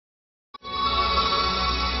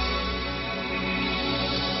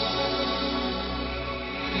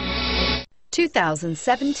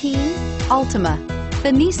2017 Altima. The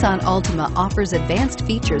Nissan Altima offers advanced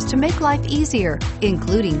features to make life easier,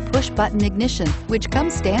 including push-button ignition, which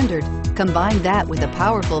comes standard. Combine that with a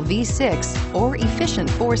powerful V6 or efficient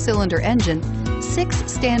 4-cylinder engine,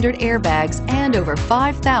 6 standard airbags, and over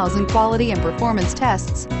 5,000 quality and performance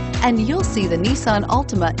tests, and you'll see the Nissan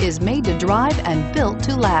Altima is made to drive and built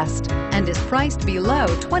to last, and is priced below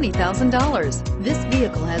 $20,000. This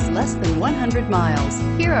vehicle has less than 100 miles.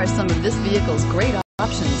 Here are some of this vehicle's great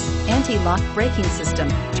options: anti-lock braking system,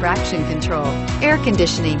 traction control, air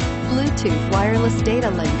conditioning, Bluetooth wireless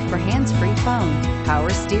data link for hands-free phone, power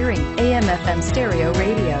steering, AM/FM stereo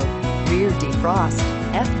radio, rear defrost,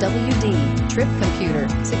 FWD, trip computer,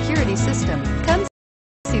 security system. Come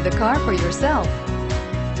see the car for yourself.